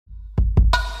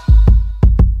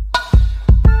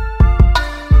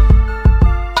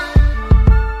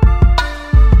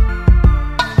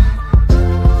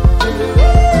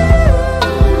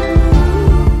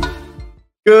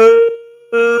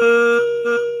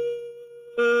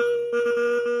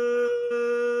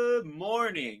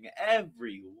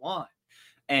everyone,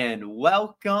 and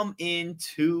welcome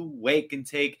into Wake and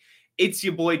Take. It's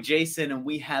your boy Jason, and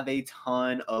we have a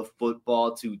ton of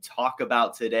football to talk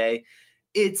about today.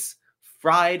 It's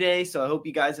Friday, so I hope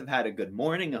you guys have had a good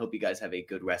morning. I hope you guys have a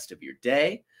good rest of your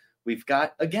day. We've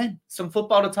got, again, some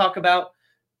football to talk about.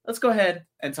 Let's go ahead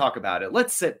and talk about it.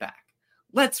 Let's sit back.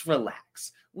 Let's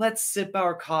relax. Let's sip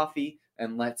our coffee,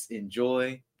 and let's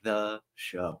enjoy the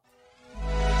show.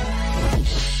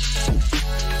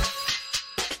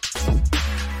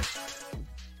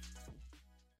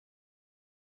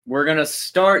 We're going to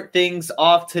start things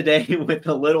off today with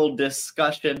a little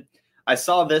discussion. I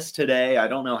saw this today. I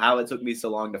don't know how it took me so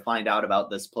long to find out about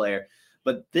this player,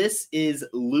 but this is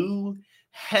Lou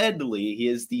Hedley. He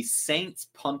is the Saints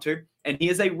punter, and he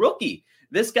is a rookie.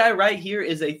 This guy right here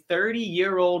is a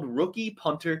 30-year-old rookie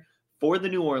punter for the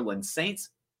New Orleans Saints.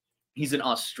 He's an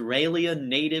Australia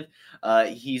native.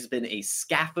 He's been a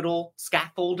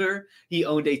scaffolder. He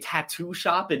owned a tattoo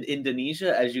shop in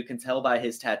Indonesia, as you can tell by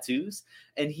his tattoos.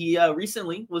 And he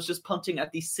recently was just punting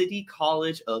at the City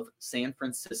College of San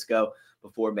Francisco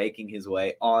before making his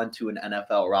way onto an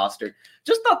NFL roster.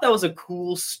 Just thought that was a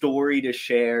cool story to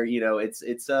share. You know, it's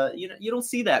you don't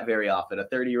see that very often. A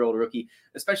 30-year-old rookie,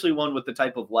 especially one with the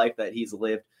type of life that he's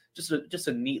lived. Just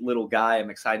a neat little guy. I'm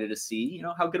excited to see,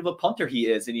 how good of a punter he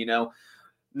is. And,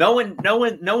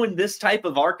 knowing this type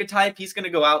of archetype, he's going to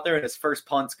go out there and his first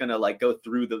punt's going to go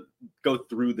through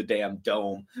the damn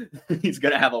dome. He's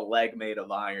going to have a leg made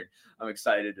of iron. I'm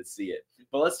excited to see it.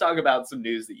 But let's talk about some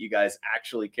news that you guys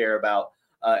actually care about.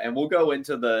 And we'll go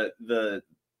into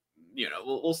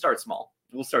we'll start small.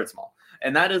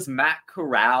 And that is Matt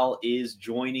Corral is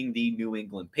joining the New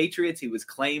England Patriots. He was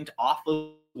claimed off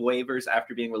of waivers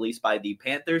after being released by the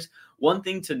Panthers. One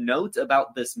thing to note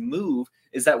about this move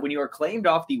is that when you are claimed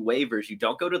off the waivers, you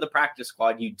don't go to the practice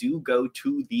squad, you do go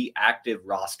to the active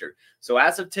roster. So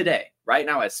as of today, right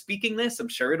now, as speaking this, I'm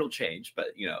sure it'll change, but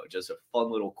just a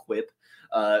fun little quip.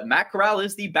 Matt Corral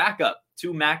is the backup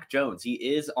to Mac Jones. He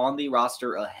is on the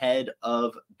roster ahead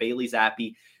of Bailey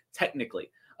Zappi,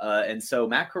 technically. And so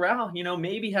Matt Corral,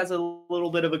 maybe has a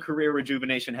little bit of a career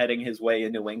rejuvenation heading his way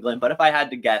in New England. But if I had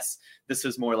to guess, this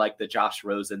is more like the Josh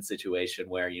Rosen situation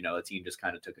where, a team just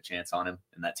kind of took a chance on him,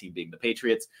 and that team being the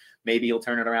Patriots. Maybe he'll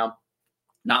turn it around.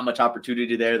 Not much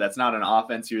opportunity there. That's not an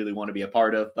offense you really want to be a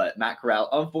part of. But Matt Corral,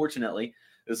 unfortunately,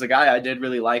 is a guy I did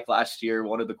really like last year.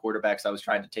 One of the quarterbacks I was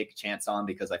trying to take a chance on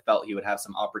because I felt he would have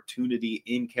some opportunity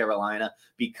in Carolina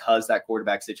because that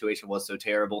quarterback situation was so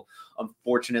terrible.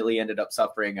 Unfortunately, ended up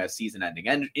suffering a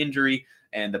season-ending injury,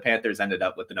 and the Panthers ended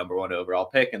up with the number 1 overall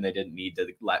pick, and they didn't need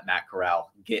to let Matt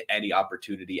Corral get any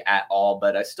opportunity at all.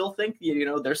 But I still think,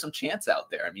 there's some chance out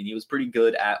there. I mean, he was pretty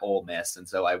good at Ole Miss, and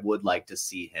so I would like to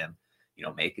see him,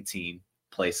 make a team,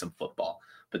 play some football.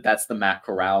 But that's the Matt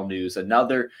Corral news.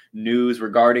 Another news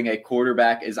regarding a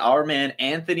quarterback is our man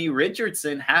Anthony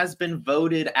Richardson has been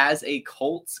voted as a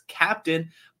Colts captain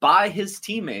by his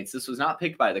teammates. This was not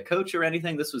picked by the coach or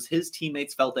anything. This was his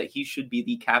teammates felt that he should be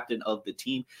the captain of the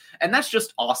team. And that's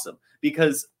just awesome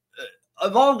because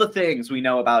of all the things we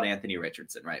know about Anthony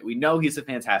Richardson, right? We know he's a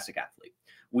fantastic athlete.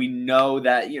 We know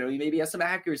that, he maybe has some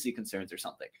accuracy concerns or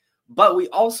something. But we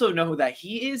also know that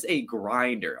he is a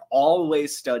grinder,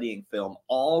 always studying film,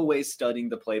 always studying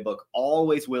the playbook,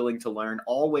 always willing to learn,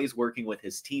 always working with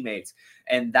his teammates.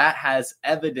 And that has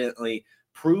evidently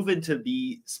proven to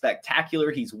be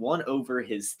spectacular. He's won over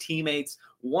his teammates,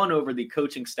 won over the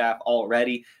coaching staff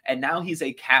already. And now he's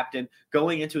a captain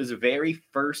going into his very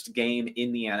first game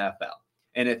in the NFL.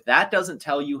 And if that doesn't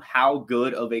tell you how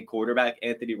good of a quarterback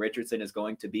Anthony Richardson is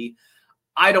going to be,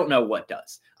 I don't know what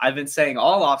does. I've been saying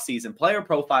all offseason, player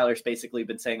profilers basically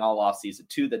been saying all offseason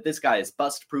too, that this guy is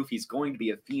bust proof. He's going to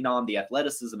be a phenom. The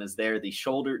athleticism is there. The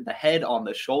head on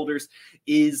the shoulders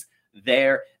is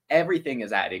there. Everything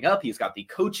is adding up. He's got the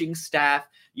coaching staff,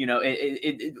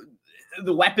 the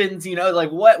weapons,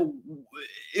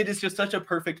 it is just such a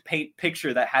perfect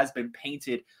picture that has been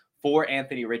painted for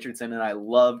Anthony Richardson. And I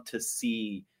love to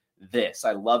see this.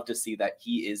 I love to see that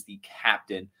he is the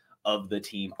captain of the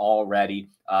team already.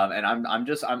 And I'm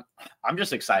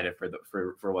just excited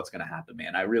for what's going to happen,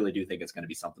 man. I really do think it's going to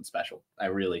be something special. I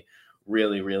really,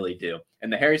 really, really do.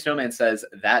 And the Harry Snowman says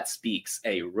that speaks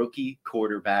a rookie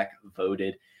quarterback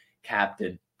voted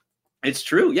captain. It's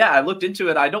true. Yeah. I looked into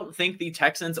it. I don't think the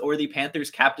Texans or the Panthers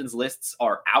captains lists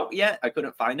are out yet. I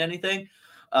couldn't find anything.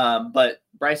 But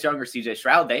Bryce Young or CJ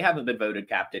Stroud, they haven't been voted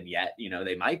captain yet.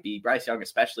 They might be. Bryce Young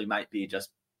especially might be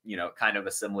just, kind of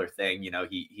a similar thing.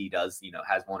 He does,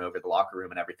 has one over the locker room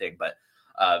and everything. But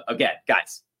again,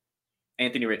 guys,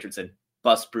 Anthony Richardson,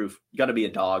 bust proof, got to be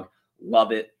a dog.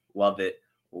 Love it, love it,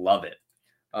 love it.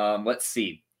 Let's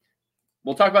see.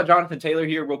 We'll talk about Jonathan Taylor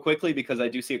here real quickly because I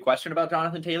do see a question about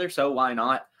Jonathan Taylor, so why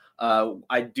not?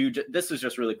 This is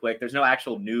just really quick. There's no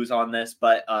actual news on this,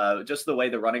 but just the way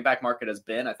the running back market has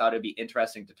been, I thought it'd be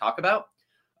interesting to talk about.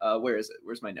 Where is it?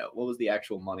 Where's my note? What was the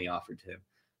actual money offered to him?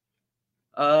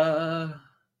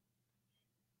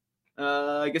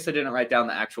 I guess I didn't write down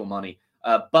the actual money.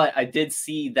 But I did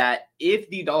see that if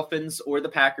the Dolphins or the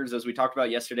Packers, as we talked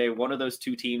about yesterday, one of those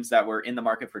two teams that were in the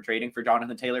market for trading for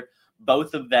Jonathan Taylor,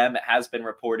 both of them, it has been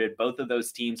reported, both of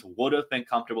those teams would have been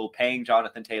comfortable paying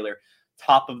Jonathan Taylor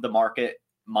top of the market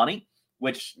money,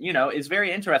 which, is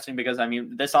very interesting because,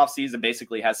 this offseason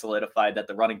basically has solidified that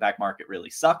the running back market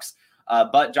really sucks.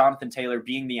 But Jonathan Taylor,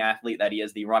 being the athlete that he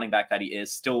is, the running back that he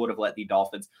is, still would have let the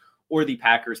Dolphins or the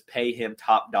Packers pay him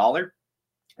top dollar.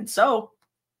 And so,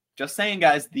 just saying,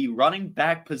 guys, the running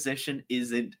back position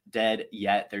isn't dead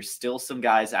yet. There's still some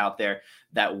guys out there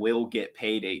that will get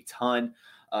paid a ton.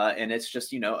 And it's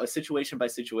just, a situation by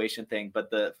situation thing. But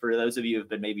for those of you who have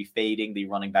been maybe fading the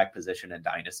running back position in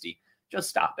Dynasty, just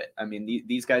stop it.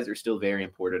 These guys are still very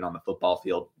important on the football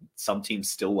field. Some teams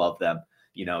still love them.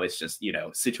 It's just,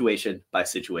 situation by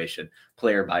situation,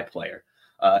 player by player.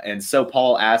 And so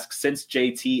Paul asks, since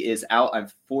JT is out, I'm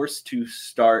forced to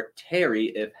start Terry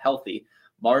if healthy,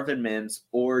 Marvin Mims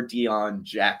or Deion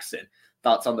Jackson.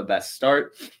 Thoughts on the best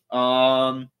start?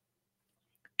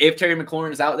 If Terry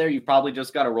McLaurin is out there, you've probably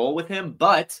just got to roll with him.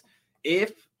 But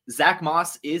if Zach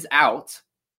Moss is out,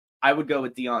 I would go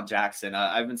with Deion Jackson.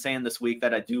 I've been saying this week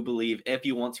that I do believe if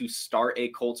you want to start a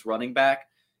Colts running back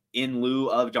in lieu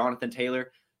of Jonathan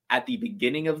Taylor at the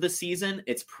beginning of the season,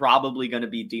 it's probably going to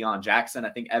be Deion Jackson. I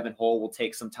think Evan Hull will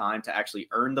take some time to actually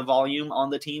earn the volume on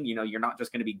the team. You're not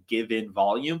just going to be given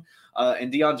volume.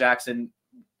 And Deion Jackson,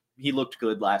 he looked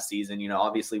good last season.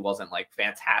 Obviously wasn't like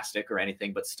fantastic or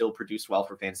anything, but still produced well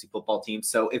for fantasy football teams.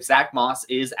 So if Zach Moss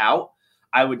is out,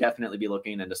 I would definitely be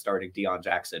looking into starting Deion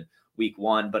Jackson week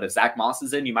 1. But if Zach Moss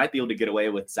is in, you might be able to get away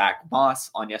with Zach Moss.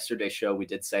 On yesterday's show, we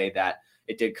did say that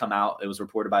it did come out. It was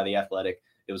reported by The Athletic.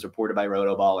 It was reported by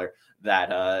Rotoballer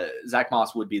that Zach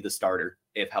Moss would be the starter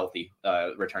if healthy,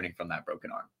 returning from that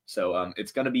broken arm. So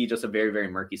it's going to be just a very, very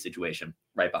murky situation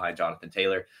right behind Jonathan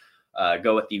Taylor.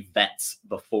 Go with the vets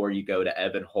before you go to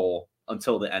Evan Hull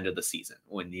until the end of the season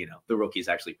when, the rookies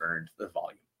actually earned the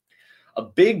volume. A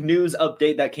big news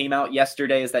update that came out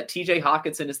yesterday is that TJ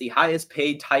Hockenson is the highest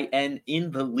paid tight end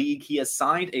in the league. He has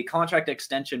signed a contract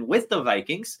extension with the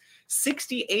Vikings,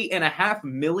 $68.5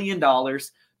 million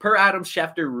per Adam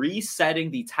Schefter,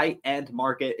 resetting the tight end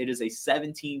market. It is a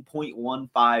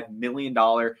 $17.15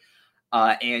 million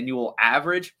annual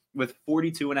average with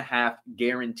 42.5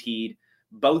 guaranteed.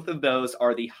 Both of those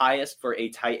are the highest for a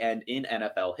tight end in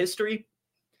NFL history.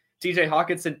 TJ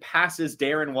Hockenson passes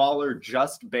Darren Waller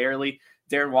just barely.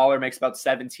 Darren Waller makes about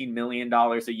 $17 million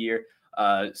a year.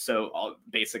 So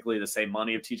basically the same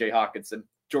money of TJ Hockenson.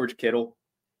 George Kittle,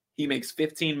 he makes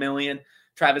 $15 million.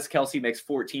 Travis Kelce makes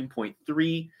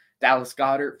 14.3. Dallas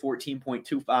Goedert,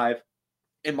 14.25.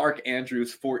 And Mark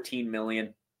Andrews, 14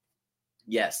 million.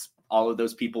 Yes, all of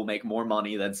those people make more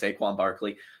money than Saquon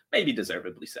Barkley. Maybe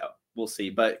deservedly so. We'll see.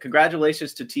 But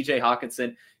congratulations to TJ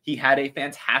Hockenson. He had a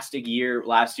fantastic year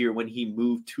last year when he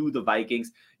moved to the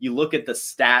Vikings. You look at the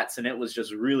stats, and it was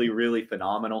just really, really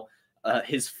phenomenal.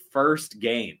 His first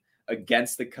game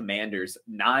against the Commanders,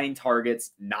 9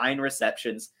 targets, 9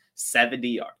 receptions, 70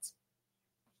 yards.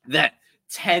 Then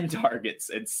 10 targets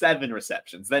and 7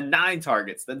 receptions, then 9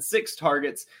 targets, then 6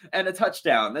 targets and a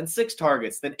touchdown, then 6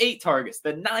 targets, then 8 targets,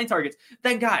 then 9 targets.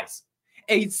 Then, guys,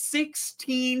 a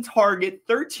 16 target,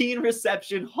 13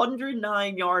 reception,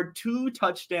 109 yard, 2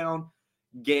 touchdown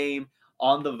game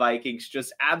on the Vikings,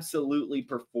 just absolutely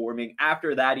performing.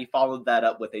 After that, he followed that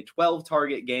up with a 12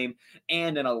 target game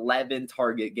and an 11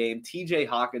 target game. TJ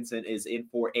Hockenson is in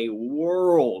for a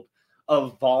world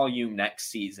of volume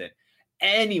next season.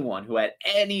 Anyone who had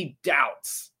any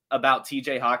doubts about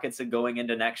TJ Hockenson going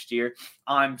into next year,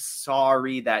 I'm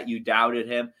sorry that you doubted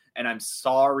him. And I'm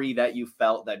sorry that you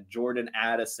felt that Jordan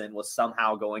Addison was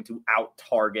somehow going to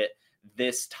out-target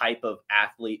this type of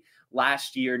athlete.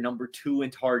 Last year, number 2 in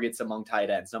targets among tight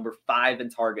ends, number 5 in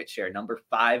target share, number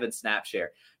 5 in snap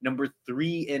share, number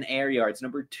 3 in air yards,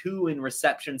 number 2 in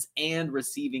receptions and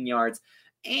receiving yards,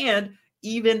 and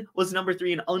even was number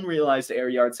 3 in unrealized air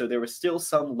yards. So there was still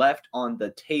some left on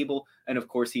the table. And of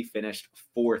course, he finished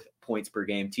 4th points per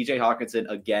game. TJ Hockenson,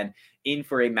 again, in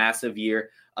for a massive year.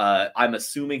 I'm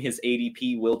assuming his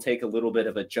ADP will take a little bit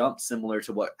of a jump, similar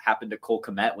to what happened to Cole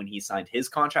Kmet when he signed his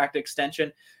contract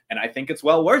extension. And I think it's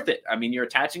well worth it. I mean, you're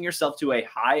attaching yourself to a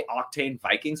high octane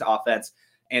Vikings offense.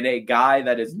 and a guy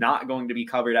that is not going to be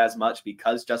covered as much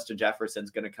because Justin Jefferson's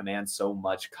going to command so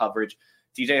much coverage.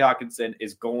 TJ Hockenson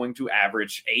is going to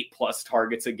average 8+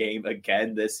 targets a game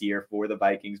again this year for the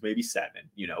Vikings, maybe 7,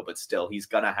 but still he's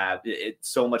going to have it.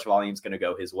 So much volume is going to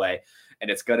go his way,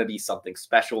 and it's going to be something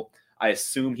special. I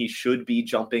assume he should be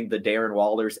jumping the Darren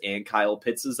Wallers and Kyle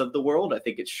Pittses of the world. I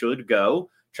think it should go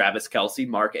Travis Kelce,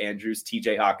 Mark Andrews,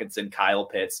 TJ Hockenson, Kyle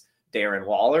Pitts, Darren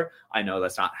Waller. I know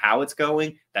that's not how it's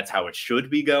going. That's how it should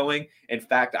be going. In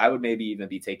fact, I would maybe even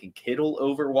be taking Kittle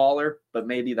over Waller, but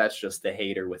maybe that's just the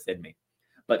hater within me.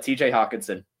 But TJ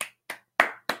Hockenson,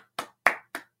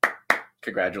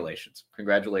 congratulations.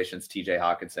 Congratulations, TJ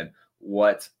Hockenson.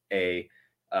 What a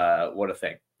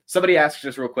thing. Somebody asked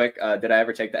just real quick, did I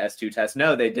ever take the S2 test?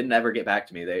 No, they didn't ever get back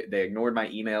to me. They ignored my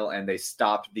email, and they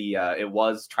stopped it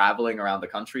was traveling around the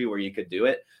country where you could do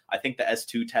it. I think the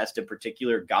S2 test in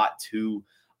particular got too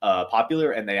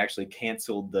popular, and they actually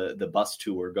canceled the bus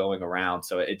tour going around.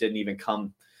 So it didn't even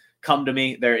come to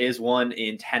me. There is one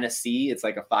in Tennessee. It's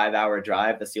like a 5-hour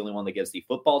drive. That's the only one that gives the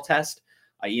football test.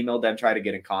 I emailed them, tried to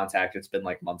get in contact. It's been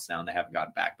like months now, and they haven't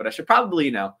gotten back. But I should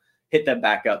probably, hit them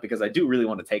back up because I do really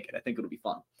want to take it. I think it'll be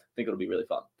fun. I think it'll be really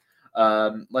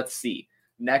fun. Let's see.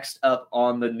 Next up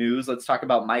on the news, let's talk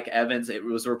about Mike Evans. It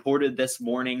was reported this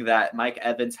morning that Mike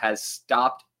Evans has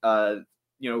stopped,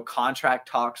 contract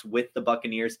talks with the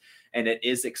Buccaneers, and it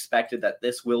is expected that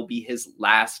this will be his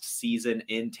last season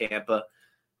in Tampa.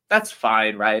 That's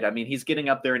fine, right? I mean, he's getting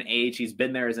up there in age. He's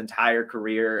been there his entire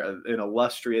career, an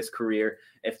illustrious career.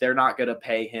 If they're not going to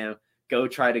pay him, go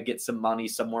try to get some money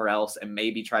somewhere else and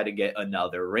maybe try to get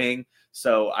another ring.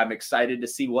 So I'm excited to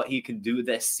see what he can do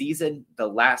this season. The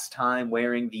last time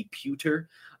wearing the pewter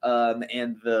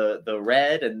and the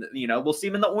red, and we'll see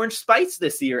him in the orange spice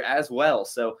this year as well.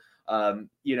 So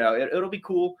it'll be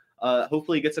cool.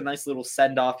 Hopefully he gets a nice little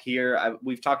send off here.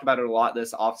 We've talked about it a lot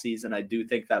this offseason. I do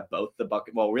think that both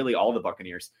really all the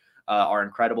Buccaneers are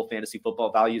incredible fantasy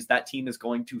football values. That team is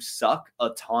going to suck a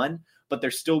ton, but they're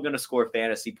still going to score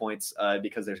fantasy points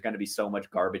because there's going to be so much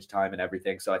garbage time and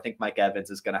everything. So I think Mike Evans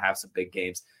is going to have some big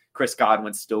games. Chris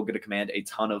Godwin's still going to command a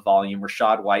ton of volume.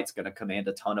 Rachaad White's going to command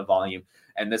a ton of volume.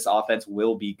 And this offense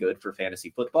will be good for fantasy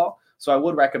football. So I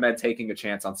would recommend taking a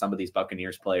chance on some of these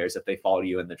Buccaneers players if they fall to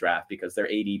you in the draft because their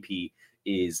ADP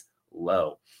is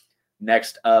low.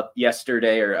 Next up,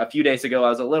 yesterday or a few days ago, I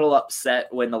was a little upset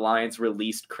when the Lions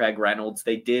released Craig Reynolds.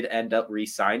 They did end up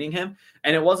re-signing him,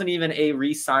 and it wasn't even a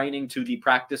re-signing to the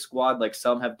practice squad like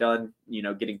some have done,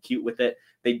 getting cute with it.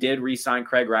 They did re-sign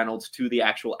Craig Reynolds to the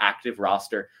actual active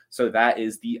roster, so that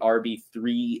is the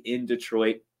RB3 in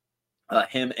Detroit.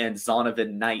 Him and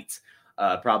Zonovan Knight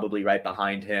probably right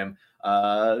behind him.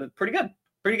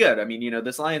 Pretty good. I mean,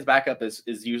 this Lions backup is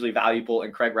usually valuable,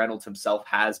 and Craig Reynolds himself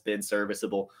has been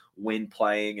serviceable when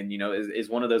playing, and, is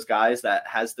one of those guys that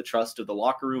has the trust of the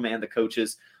locker room and the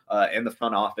coaches and the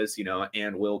front office,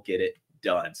 and will get it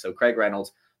done. So Craig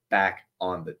Reynolds back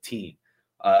on the team.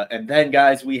 And then,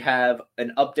 guys, we have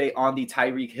an update on the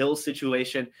Tyreek Hill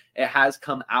situation. It has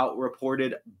come out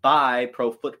reported by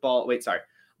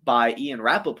by Ian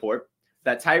Rappaport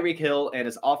that Tyreek Hill and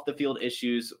his off-the-field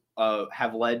issues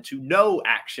have led to no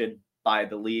action by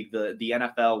the league. The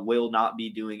NFL will not be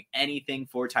doing anything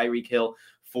for Tyreek Hill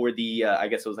for the, I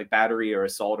guess it was like battery or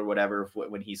assault or whatever,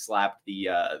 when he slapped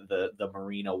the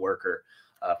marina worker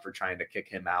for trying to kick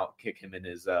him and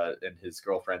his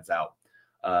girlfriends out.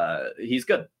 He's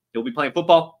good. He'll be playing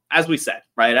football, as we said,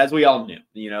 right? As we all knew,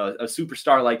 a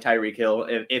superstar like Tyreek Hill,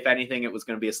 if anything, it was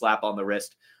going to be a slap on the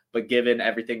wrist. But given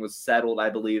everything was settled, I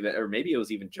believe, or maybe it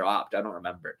was even dropped. I don't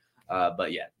remember.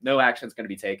 But yeah, no action is going to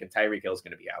be taken. Tyreek Hill is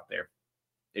going to be out there.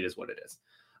 It is what it is.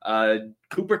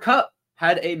 Cooper Kupp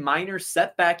had a minor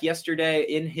setback yesterday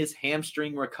in his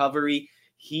hamstring recovery.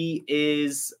 He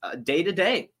is day to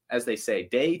day, as they say,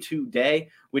 day to day,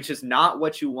 which is not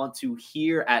what you want to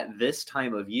hear at this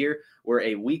time of year. We're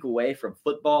a week away from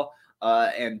football,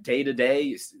 and day to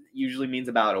day usually means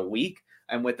about a week.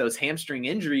 And with those hamstring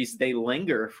injuries, they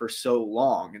linger for so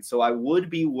long. And so I would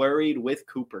be worried with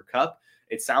Cooper Kupp.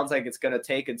 It sounds like it's going to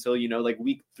take until, like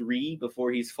week 3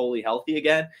 before he's fully healthy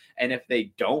again. And if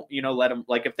they don't, let him,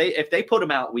 like if they put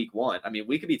him out week 1, I mean,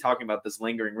 we could be talking about this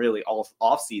lingering really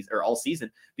all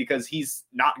season because he's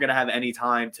not going to have any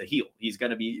time to heal. He's going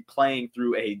to be playing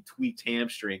through a tweaked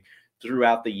hamstring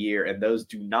throughout the year, and those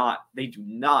do not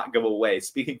go away,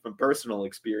 speaking from personal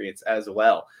experience as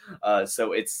well.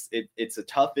 So it's a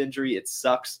tough injury. It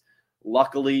sucks.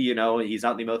 Luckily, he's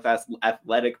not the most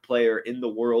athletic player in the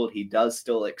world. He does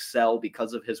still excel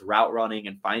because of his route running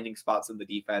and finding spots in the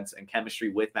defense and chemistry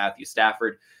with Matthew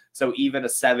Stafford. So even a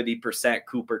 70%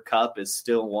 Cooper Kupp is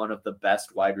still one of the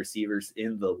best wide receivers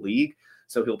in the league.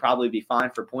 So he'll probably be fine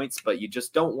for points, but you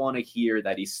just don't want to hear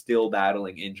that he's still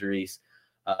battling injuries.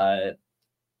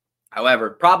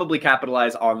 However, probably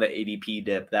capitalize on the ADP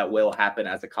dip that will happen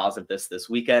as a cause of this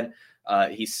weekend.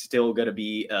 He's still going to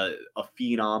be a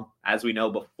phenom. As we know,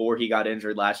 before he got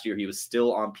injured last year, he was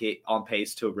still on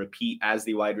pace to repeat as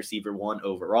the wide receiver 1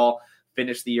 overall,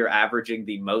 finished the year averaging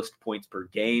the most points per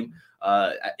game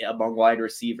among wide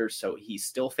receivers. So he's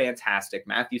still fantastic.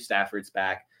 Matthew Stafford's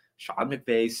back. Sean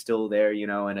McVay's still there,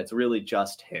 and it's really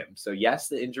just him. So yes,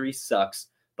 the injury sucks,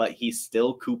 but he's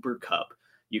still Cooper Kupp.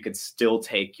 You can still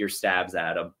take your stabs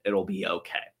at him. It'll be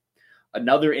okay.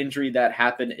 Another injury that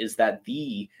happened is that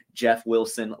the Jeff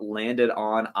Wilson landed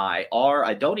on IR.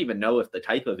 I don't even know if the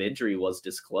type of injury was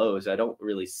disclosed. I don't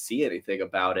really see anything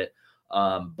about it.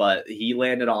 But he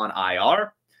landed on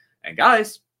IR. And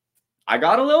guys, I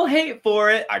got a little hate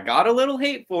for it.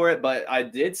 But I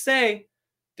did say,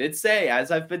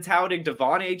 as I've been touting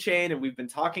Devon Achane, and we've been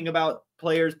talking about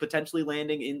players potentially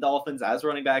landing in Dolphins as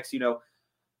running backs,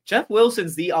 Jeff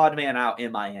Wilson's the odd man out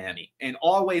in Miami and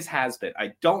always has been.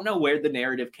 I don't know where the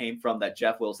narrative came from that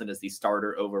Jeff Wilson is the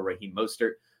starter over Raheem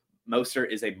Mostert.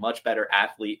 Mostert is a much better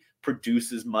athlete,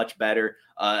 produces much better.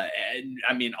 And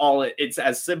I mean, it's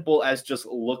as simple as just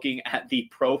looking at the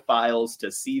profiles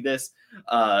to see this.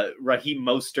 Raheem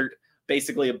Mostert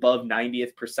basically above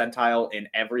 90th percentile in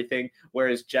everything,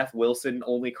 whereas Jeff Wilson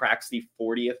only cracks the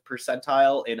 40th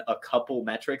percentile in a couple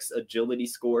metrics. Agility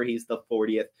score, he's the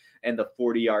 40th, and the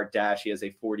 40-yard dash, he has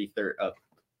a 40th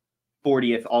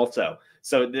also.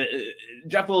 So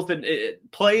Jeff Wilson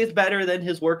plays better than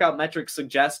his workout metrics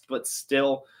suggest, but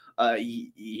still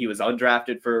he was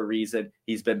undrafted for a reason.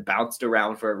 He's been bounced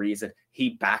around for a reason.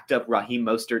 He backed up Raheem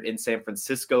Mostert in San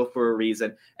Francisco for a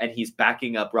reason, and he's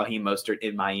backing up Raheem Mostert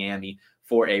in Miami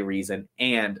for a reason,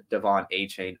 and Devon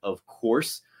Achane, of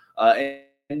course. And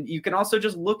you can also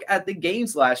just look at the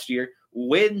games last year.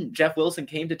 When Jeff Wilson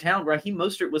came to town, Raheem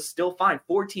Mostert was still fine.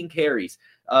 14 carries,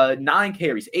 9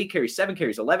 carries, 8 carries, 7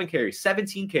 carries, 11 carries,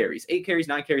 17 carries, 8 carries,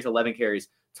 9 carries, 11 carries.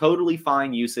 Totally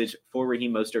fine usage for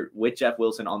Raheem Mostert with Jeff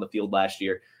Wilson on the field last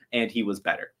year, and he was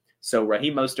better. So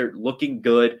Raheem Mostert looking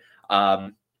good.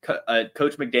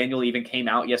 Coach McDaniel even came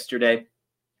out yesterday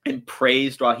and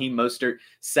praised Raheem Mostert,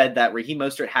 said that Raheem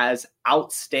Mostert has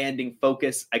outstanding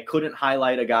focus. I couldn't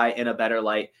highlight a guy in a better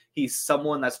light. He's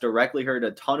someone that's directly heard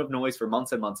a ton of noise for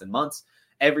months and months and months.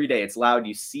 Every day it's loud.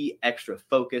 You see extra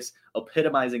focus,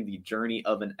 epitomizing the journey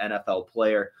of an NFL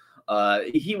player.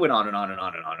 He went on and on and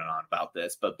on and on and on about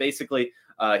this, but basically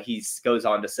he goes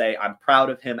on to say, I'm proud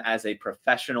of him as a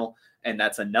professional. And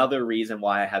that's another reason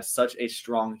why I have such a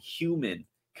strong human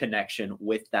connection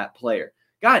with that player.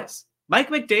 Guys, Mike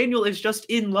McDaniel is just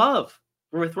in love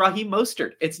with Raheem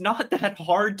Mostert. It's not that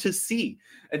hard to see.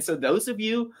 And so those of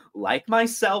you like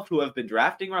myself who have been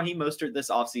drafting Raheem Mostert this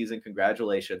offseason,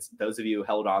 congratulations. Those of you who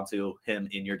held on to him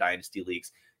in your dynasty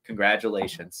leagues,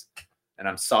 congratulations. And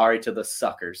I'm sorry to the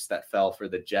suckers that fell for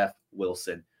the Jeff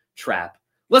Wilson trap.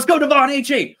 Let's go Devon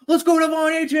Achane. Let's go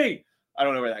Devon Achane. I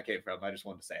don't know where that came from. I just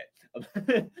wanted to say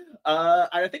it.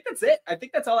 I think that's it. I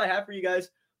think that's all I have for you guys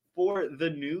for the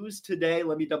news today.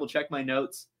 Let me double check my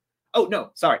notes. Oh,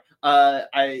 no, sorry.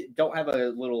 I don't have a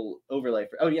little overlay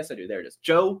for. Oh, yes, I do. There it is.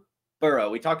 Joe Burrow.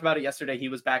 We talked about it yesterday. He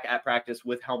was back at practice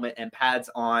with helmet and pads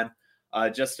on.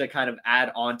 Just to kind of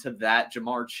add on to that,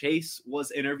 Jamar Chase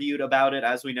was interviewed about it.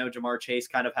 As we know, Jamar Chase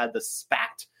kind of had the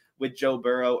spat with Joe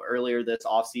Burrow earlier this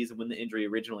offseason when the injury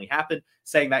originally happened,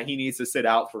 saying that he needs to sit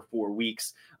out for 4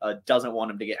 weeks, doesn't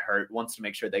want him to get hurt, wants to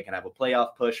make sure they can have a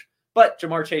playoff push. But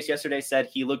Jamar Chase yesterday said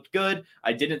he looked good.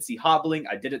 I didn't see hobbling.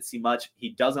 I didn't see much. He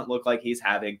doesn't look like he's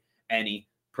having any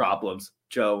problems.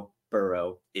 Joe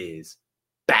Burrow is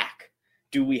back.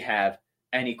 Do we have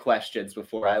any questions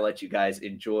before I let you guys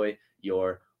enjoy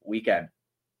your weekend?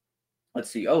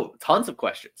 Let's see. Oh, tons of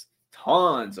questions.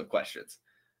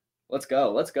 Let's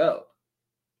go.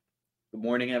 Good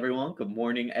morning, everyone.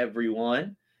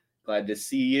 Glad to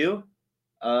see you.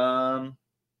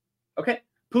 Okay.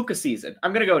 Puka season.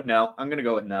 I'm going to go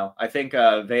with no. I think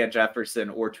Van Jefferson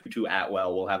or Tutu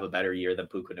Atwell will have a better year than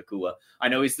Puka Nacua. I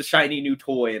know he's the shiny new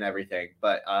toy and everything,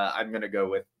 but I'm going to go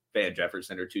with Van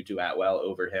Jefferson or Tutu Atwell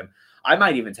over him. I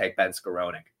might even take Ben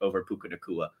Skowronek over Puka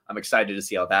Nacua. I'm excited to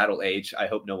see how that'll age. I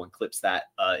hope no one clips that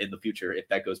in the future if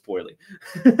that goes poorly.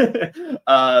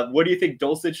 What do you think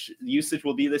Dulcich usage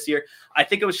will be this year? I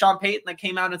think it was Sean Payton that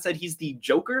came out and said he's the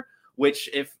Joker, which,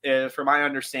 if from my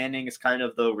understanding, is kind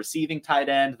of the receiving tight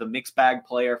end, the mixed bag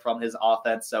player from his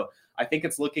offense. So I think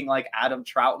it's looking like Adam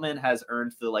Troutman has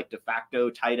earned the de facto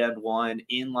tight end one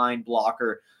inline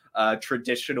blocker.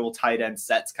 traditional tight end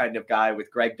sets kind of guy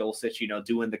with Greg Dulcich,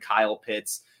 doing the Kyle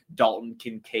Pitts, Dalton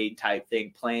Kincaid type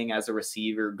thing, playing as a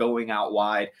receiver, going out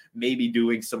wide, maybe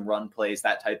doing some run plays,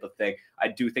 that type of thing. I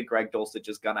do think Greg Dulcich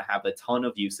is going to have a ton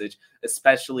of usage,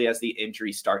 especially as the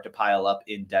injuries start to pile up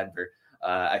in Denver.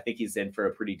 I think he's in for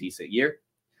a pretty decent year.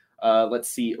 Let's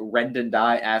see. Rendon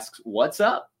Dye asks, what's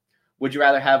up? Would you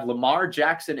rather have Lamar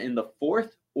Jackson in the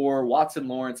 4th or Watson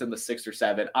Lawrence in the 6th or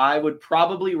 7th? I would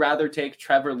probably rather take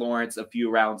Trevor Lawrence a few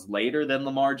rounds later than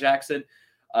Lamar Jackson.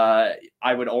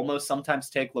 I would almost sometimes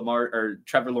take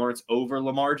Trevor Lawrence over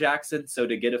Lamar Jackson. So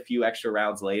to get a few extra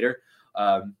rounds later,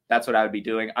 that's what I would be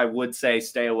doing. I would say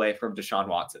stay away from Deshaun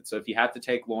Watson. So if you have to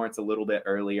take Lawrence a little bit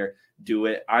earlier, do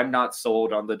it. I'm not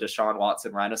sold on the Deshaun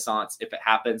Watson renaissance. If it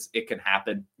happens, it can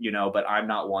happen, but I'm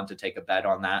not one to take a bet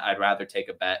on that. I'd rather take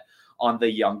a bet on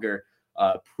the younger,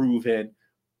 proven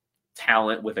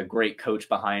talent with a great coach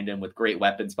behind him, with great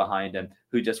weapons behind him,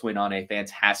 who just went on a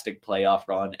fantastic playoff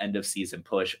run, end of season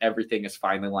push. Everything is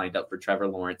finally lined up for Trevor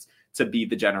Lawrence to be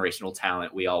the generational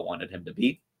talent we all wanted him to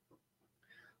be.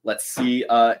 Let's see.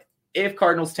 If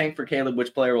Cardinals tank for Caleb,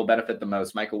 which player will benefit the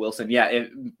most? Michael Wilson. Yeah, if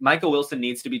Michael Wilson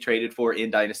needs to be traded for in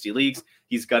dynasty leagues,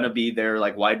 he's going to be their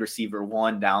wide receiver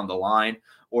 1 down the line,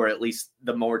 or at least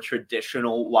the more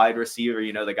traditional wide receiver,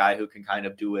 the guy who can kind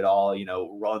of do it all,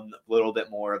 run a little bit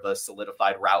more of a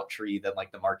solidified route tree than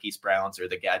like the Marquise Browns or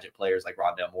the gadget players like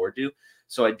Rondale Moore do.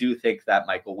 So I do think that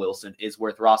Michael Wilson is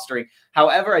worth rostering.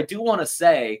 However, I do want to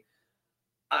say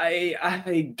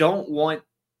I don't want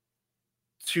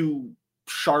to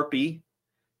Sharpie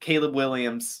Caleb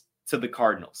Williams to the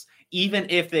Cardinals, even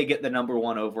if they get the number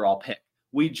 1 overall pick.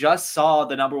 We just saw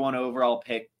the number 1 overall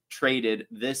pick traded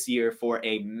this year for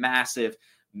a massive,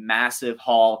 massive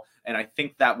haul. And I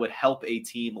think that would help a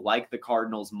team like the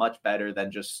Cardinals much better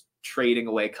than just trading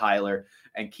away Kyler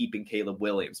and keeping Caleb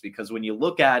Williams. Because when you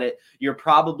look at it, you're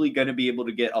probably going to be able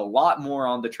to get a lot more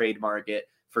on the trade market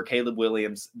for Caleb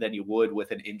Williams than you would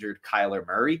with an injured Kyler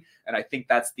Murray. And I think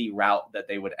that's the route that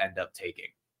they would end up taking.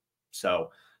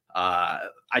 So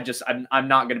I'm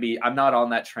not on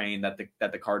that train that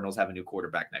the Cardinals have a new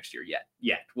quarterback next year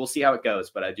yet. We'll see how it goes,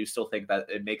 but I do still think that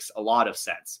it makes a lot of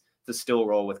sense to still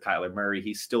roll with Kyler Murray.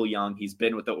 He's still young. He's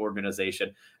been with the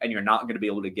organization, and you're not going to be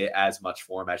able to get as much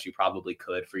for him as you probably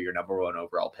could for your number 1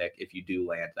 overall pick if you do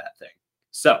land that thing.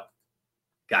 So,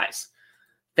 guys,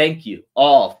 thank you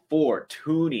all for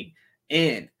tuning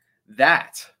in.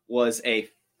 That was a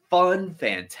fun,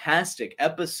 fantastic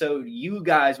episode. You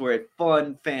guys were a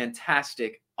fun,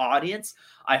 fantastic audience.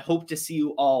 I hope to see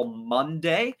you all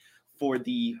Monday for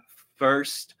the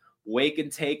first Wake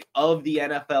and Take of the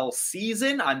NFL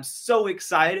season. I'm so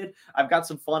excited. I've got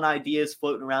some fun ideas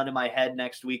floating around in my head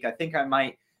next week. I think I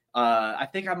might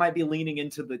be leaning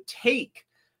into the take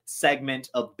segment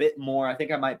a bit more. I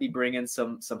think I might be bringing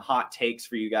some hot takes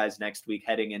for you guys next week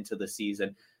heading into the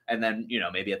season. And then,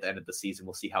 maybe at the end of the season,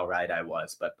 we'll see how right I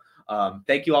was. But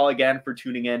thank you all again for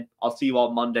tuning in. I'll see you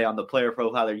all Monday on the Player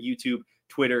Profiler YouTube,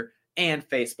 Twitter, and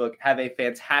Facebook. Have a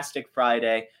fantastic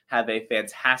Friday. Have a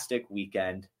fantastic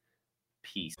weekend.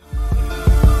 Peace.